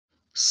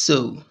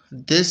So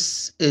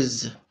this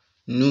is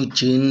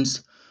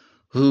NewJeans,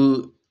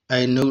 who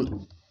I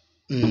know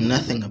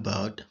nothing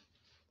about.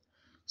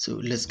 So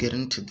let's get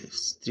into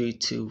this. 3,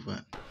 2,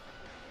 1.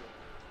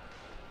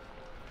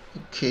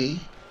 Okay.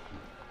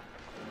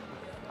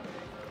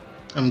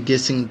 I'm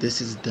guessing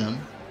this is them.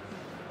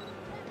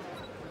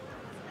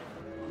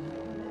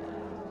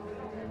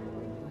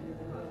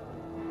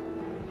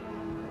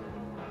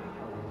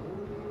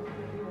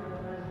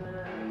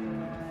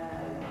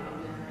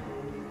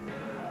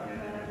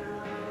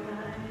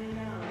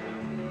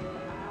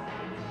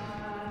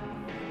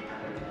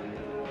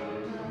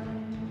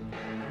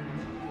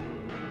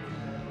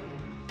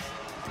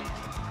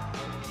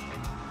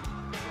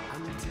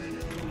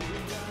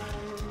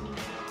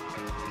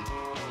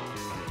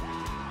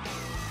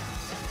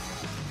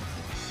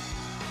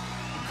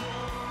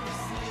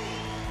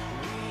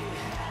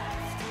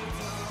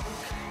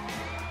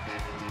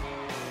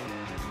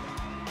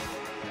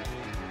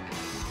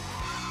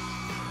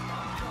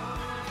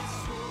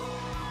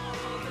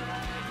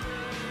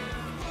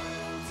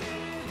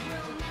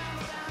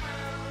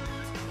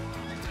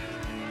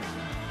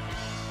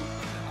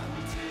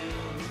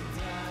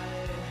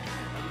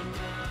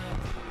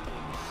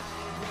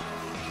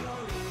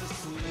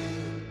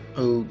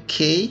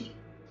 Okay.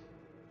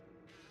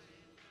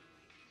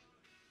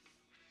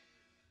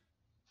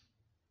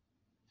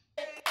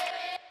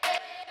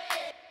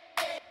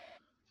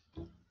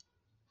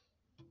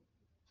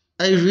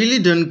 I really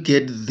don't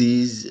get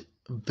these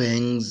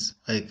bangs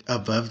like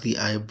above the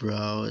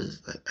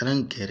eyebrows. I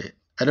don't get it.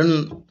 I don't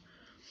know.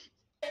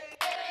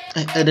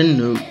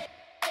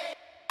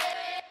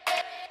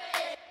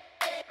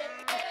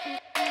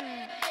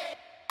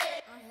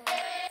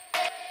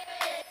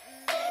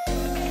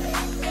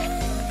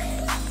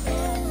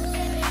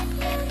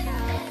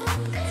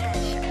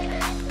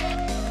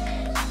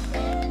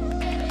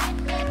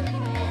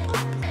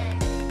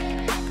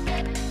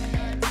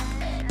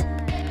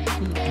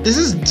 This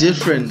is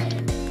different.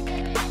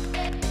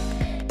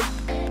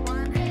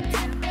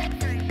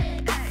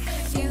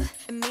 You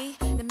and me,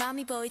 내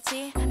맘이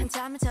보이지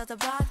한참을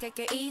쳐다봐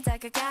가까이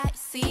다가가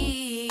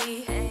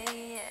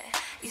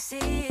You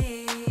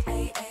see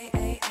 1,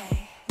 2,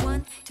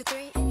 3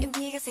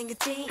 용기가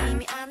생겼지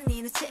이미 아는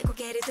네 눈치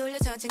고개를 돌려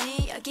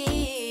천천히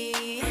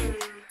여기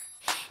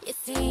You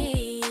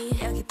see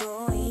여기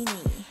보이니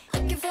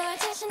Looking for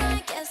attention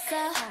I guess so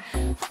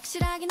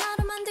확실하게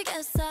너로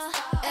만들겠어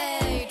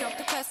Ay, drop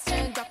the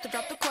question, drop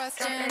the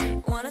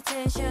question Want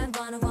attention,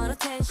 want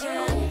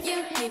attention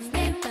You give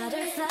me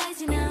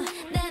butterflies, you know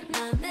내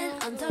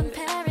맘은 온통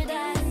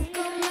paradise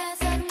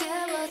꿈에서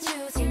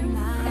깨워주지 마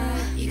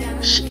You got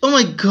me Oh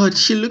my god,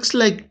 she looks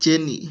like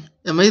Jenny.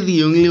 Am I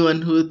the only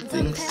one who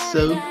thinks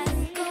so?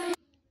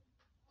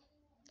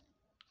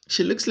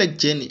 She looks like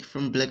Jenny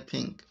from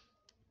Blackpink.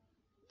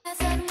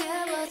 꿈에서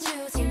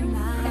깨워주지 마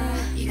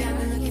You got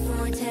me looking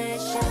for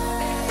attention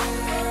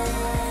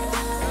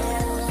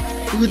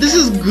Ooh, this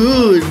is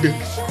good.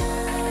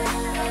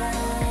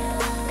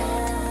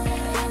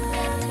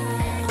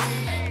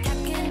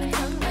 가끔은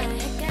정말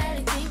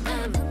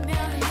헷갈리지만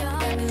분명히 You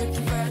got me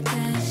looking for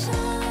attention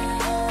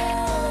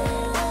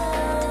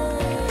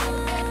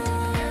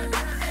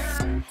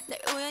날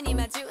우연히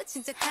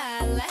마주친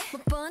척할래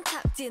못 본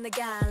탑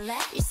지나갈래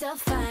You're so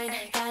fine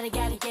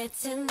gotta get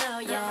to know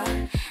ya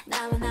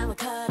나와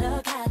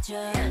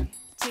걸어가줘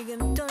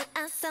지금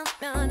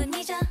돌아서면은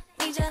잊어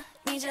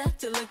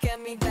to look at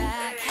me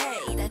back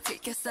Hey 다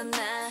들켰어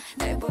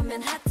나널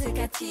보면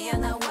하트가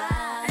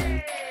튀어나와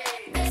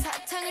내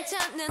사탕을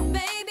찾는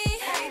baby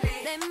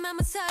내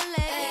맘은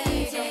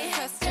설레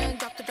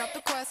Drop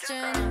the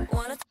question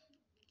Wanna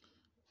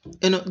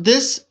You know,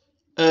 this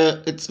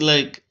it's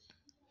like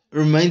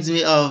reminds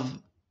me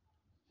of,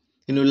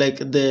 you know, like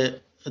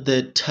the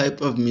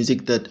type of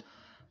music that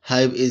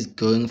Hype is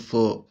going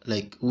for,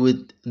 like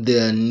with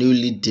their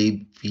newly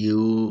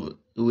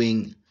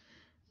debuting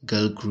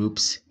girl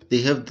groups.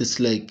 They have this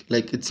like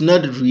it's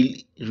not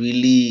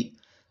really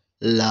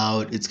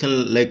loud. It's kind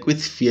of like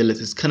with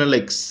Fearless. It's kind of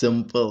like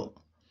simple,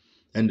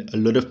 and a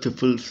lot of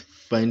people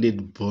find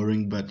it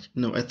boring. But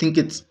no, I think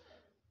it's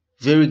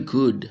very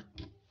good.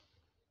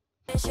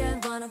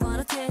 attention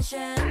want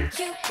attention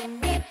You give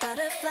me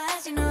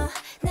butterflies you know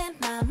내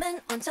맘은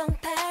온통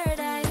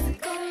paradise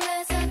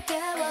꿈에서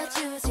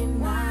깨워주지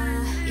마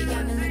You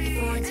got me looking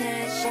for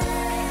attention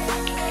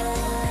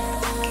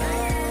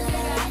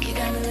You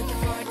got me looking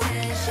for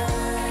attention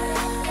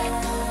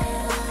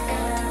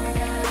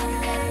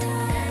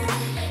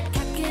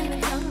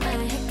가끔은 정말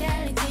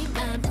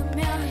헷갈리지만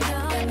분명히 You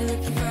got me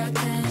looking for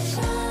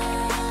attention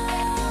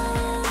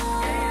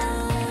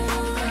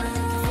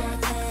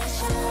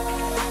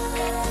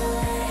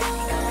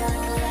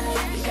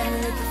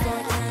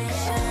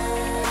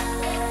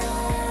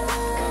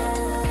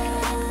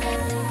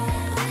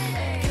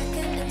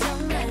가끔은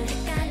정말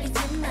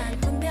헷갈리지만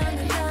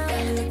분명히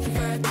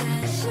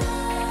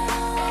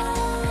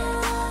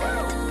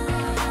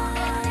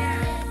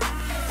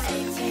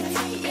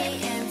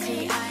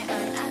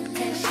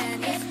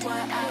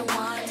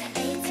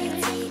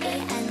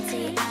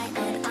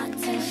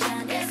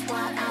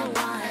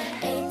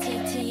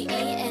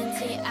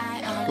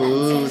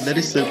Oh, that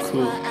is so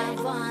cool.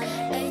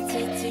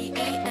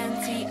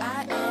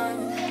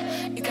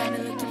 You got me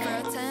looking for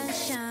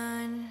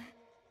attention.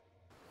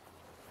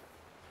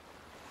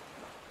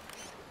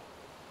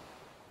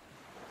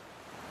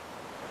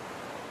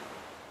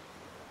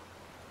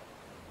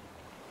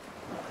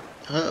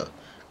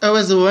 I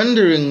was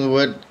wondering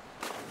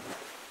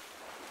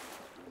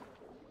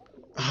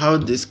how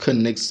this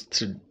connects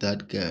to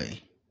that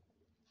guy.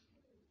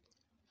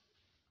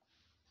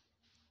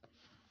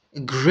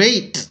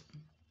 Great.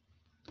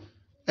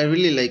 I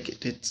really like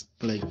it. It's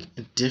like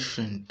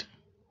different.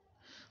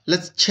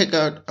 Let's check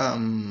out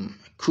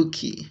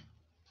Cookie.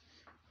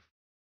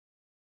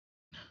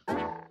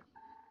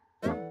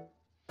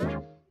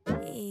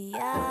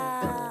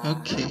 Yeah.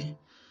 Okay.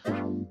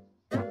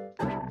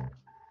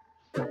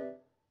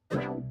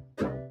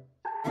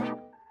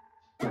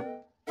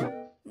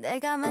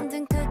 내가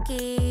만든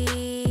쿠키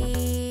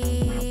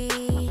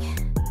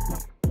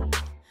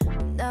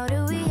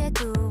너를 위해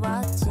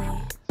구웠지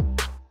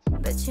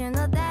But you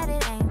know that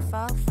it ain't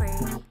for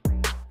free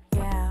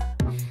Yeah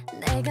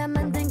내가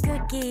만든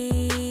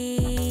쿠키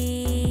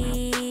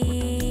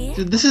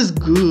Dude, this is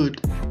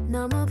good.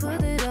 너무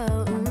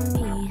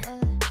부드러우니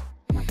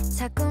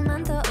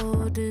자꾸만 더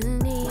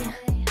오르니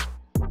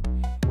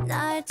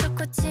날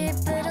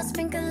초코칩으로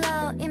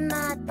스프링클러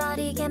입맛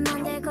버리게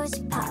만들고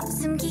싶어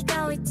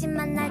숨기고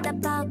있지만 날 다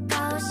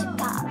보고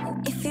싶어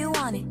If you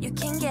want it, you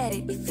can get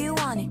it If you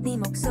want it, 네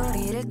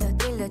목소리를 더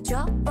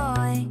들려줘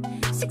boy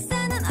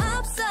식사는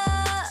없어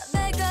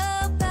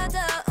배고파도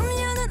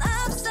음료는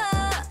없어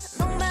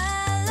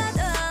목말라도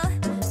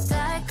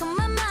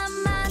달콤한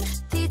맛만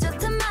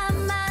디저트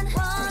맛만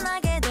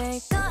원하게 될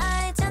거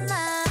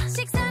알잖아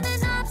식사는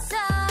없어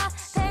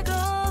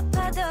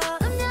배고파도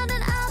음료는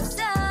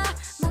없어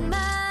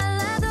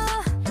목말라도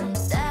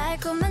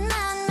달콤한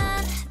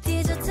맛만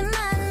디저트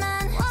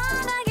맛만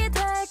원하게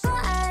될 거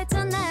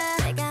알잖아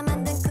내가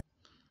만든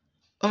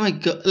Oh my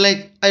god,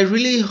 like I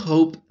really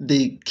hope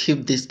they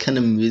keep this kind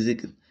of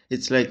music.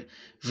 It's like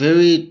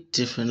very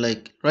different.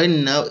 Like right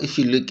now, if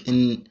you look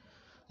in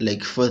like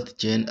 4th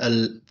gen,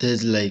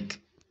 there's like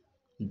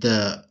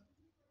the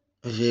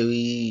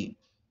very,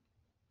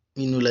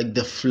 like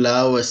the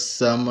flower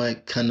summer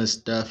kind of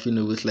stuff,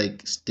 with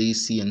like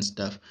Stacy and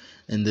stuff.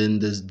 And then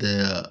there's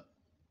the,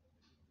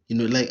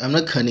 like I'm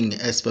not counting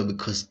Espa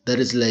because that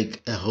is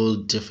like a whole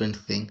different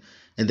thing.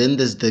 And then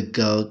there's the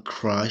girl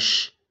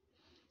crush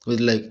with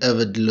like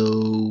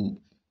Everglow.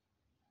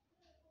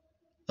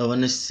 I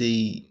want to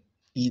say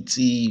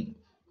E.T.,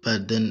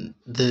 but then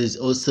there's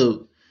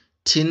also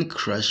Teen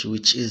Crush,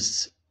 which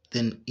is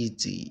then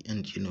E.T.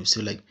 And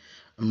so like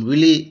I'm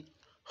really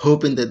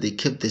hoping that they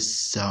keep this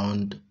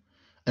sound,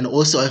 and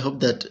also I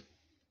hope that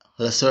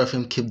La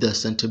Seraphim keep their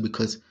center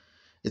because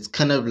it's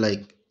kind of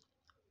like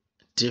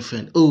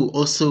different. Oh,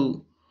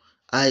 also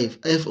I've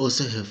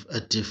also have a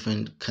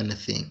different kind of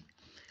thing,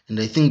 and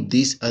I think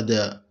these are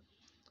the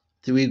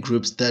 3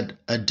 groups that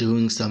are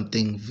doing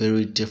something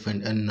very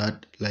different and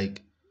not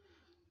like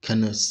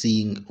kind of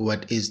seeing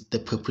what is the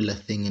popular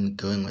thing and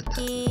going with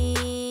that.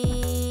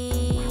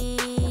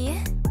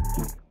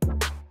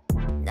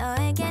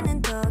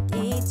 너에게는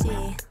독이지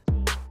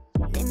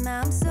네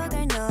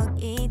마음속을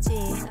녹이지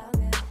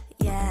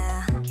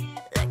Yeah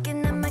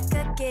Looking at my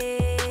cookie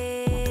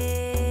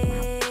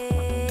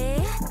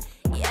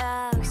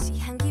역시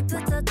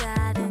향기부터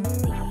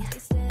다르니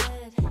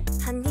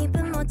한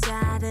입은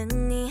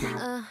모자르니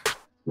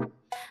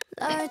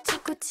널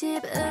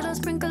초코칩으로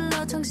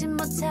스프링클러 정신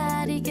못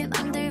차리게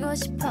만들고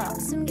싶어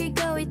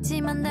숨기고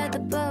있지만 날 더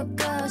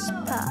보고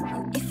싶어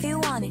If you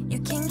want it,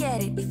 you can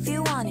get it If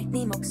you want it,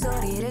 네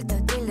목소리를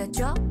더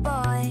들려줘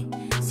boy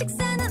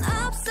식사는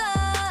없어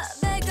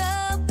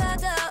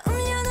배고파도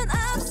음료는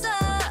없어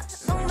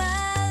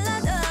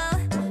목말라도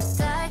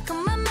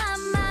달콤한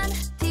맛만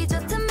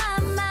디저트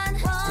맛만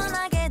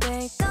원하게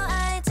될 거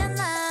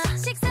알잖아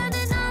식사는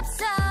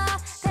없어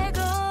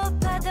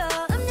배고파도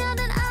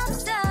음료는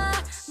없어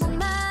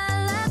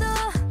목말라도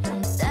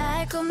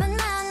달콤한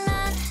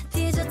맛만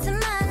디저트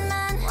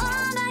맛만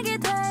원하게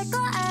될 거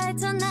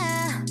알잖아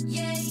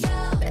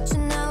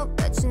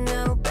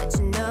But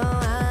you know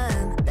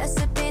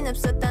레시피는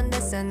없어 딴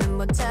데서는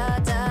못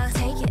찾아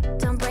Take it,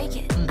 don't break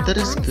it That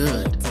is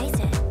good.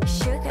 Taste it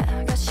Sugar,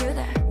 got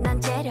sugar 난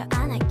재료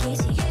안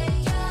아끼지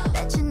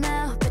Bet you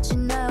know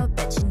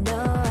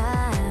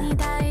네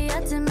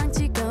다이어트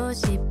망치고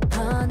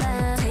싶어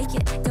난 Take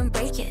it, don't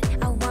break it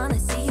I wanna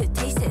see you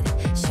taste it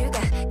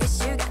Sugar, got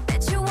sugar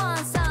Bet you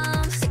want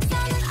some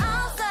식사는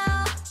없어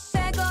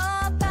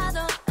배고파도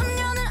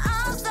음료는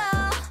없어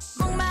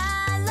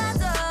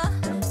목말라도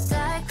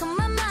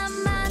달콤한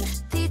맛만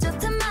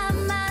디저트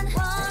맛만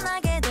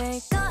원하게 될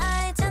거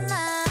알잖아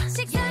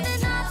식사는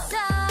없어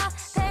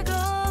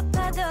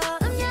배고파도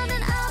음료는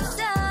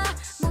없어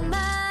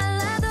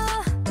목말라도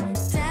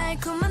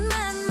달콤한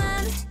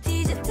맛만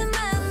디저트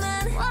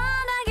맛만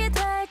원하게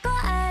될 거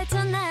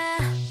알잖아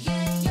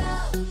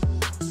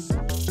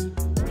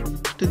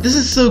Dude, this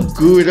is so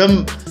good.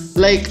 I'm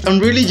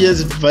really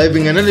just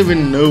vibing. I don't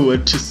even know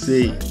what to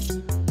say.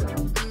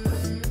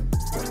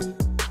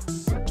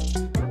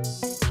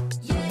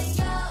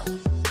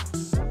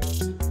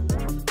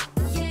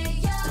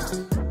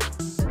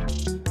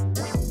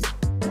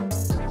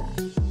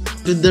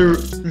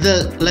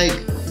 the like,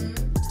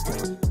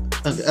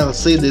 okay, I'll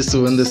say this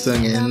when the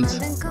song ends.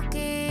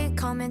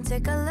 Come and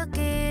take a look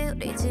at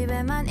우리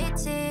집에만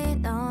있지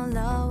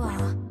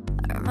놀러와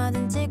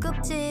얼마든지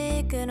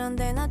굽지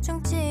그런데 너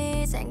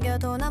충치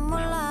생겨도 난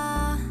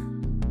몰라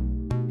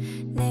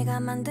내가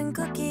만든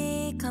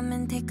쿠키 Come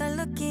and take a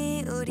look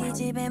at 우리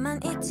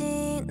집에만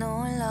있지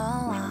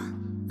놀러와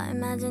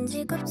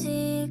얼마든지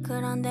굽지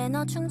그런데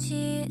너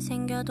충치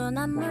생겨도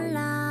난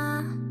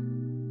몰라.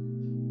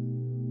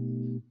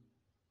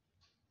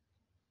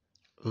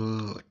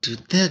 Oh,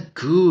 dude, they're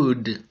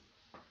good.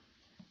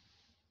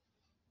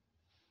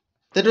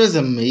 That was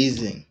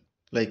amazing.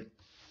 Like,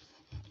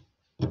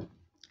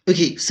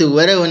 okay, so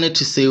what I wanted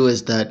to say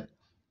was that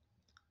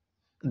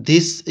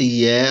this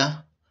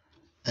year,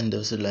 and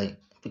also like,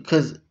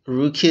 because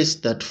Rookie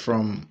start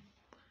from,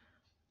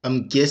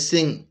 I'm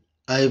guessing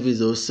Ive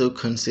is also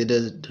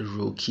considered the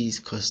Rookies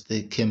because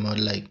they came out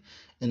like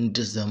in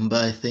December,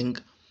 I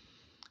think.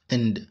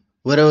 And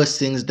what I was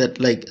saying is that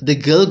like the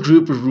girl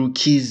group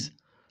Rookies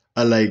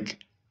are like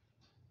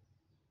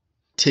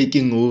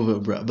taking over,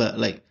 bro. But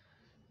like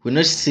we're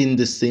not seeing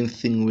the same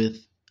thing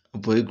with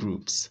boy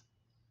groups.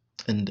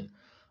 And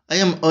I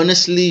am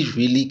honestly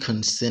really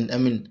concerned. I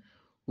mean,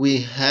 we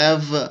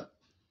have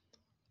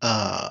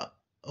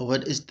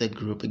what is the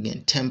group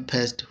again?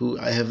 Tempest, who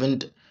I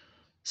haven't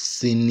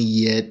seen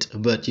yet,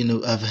 but you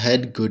know, I've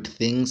heard good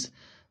things.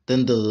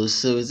 Then there's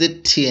also, is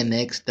it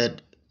TNX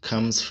that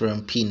comes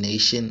from P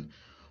Nation,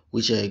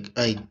 which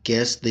I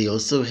guess they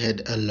also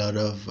had a lot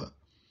of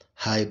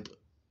hype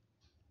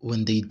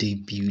when they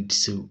debuted.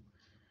 So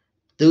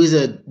those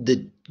are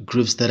the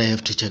groups that I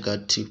have to check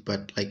out too.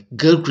 But like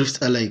girl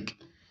groups are like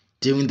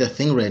doing the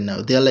thing right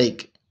now. They're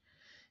like,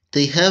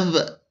 they have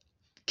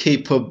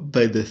K-pop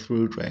by the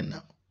throat right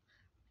now.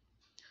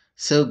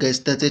 So guys,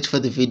 that's it for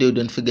the video.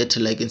 Don't forget to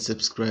like and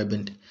subscribe.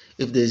 And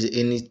if there's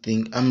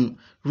anything, I'm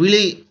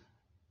really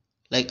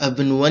like, I've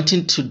been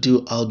wanting to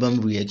do album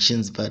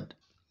reactions, but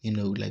you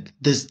know, like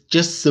there's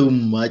just so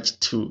much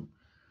to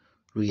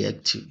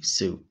react to.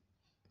 So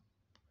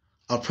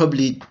I'll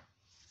probably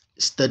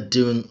start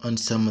doing on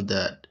some of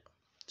that.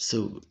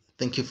 So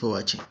thank you for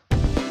watching.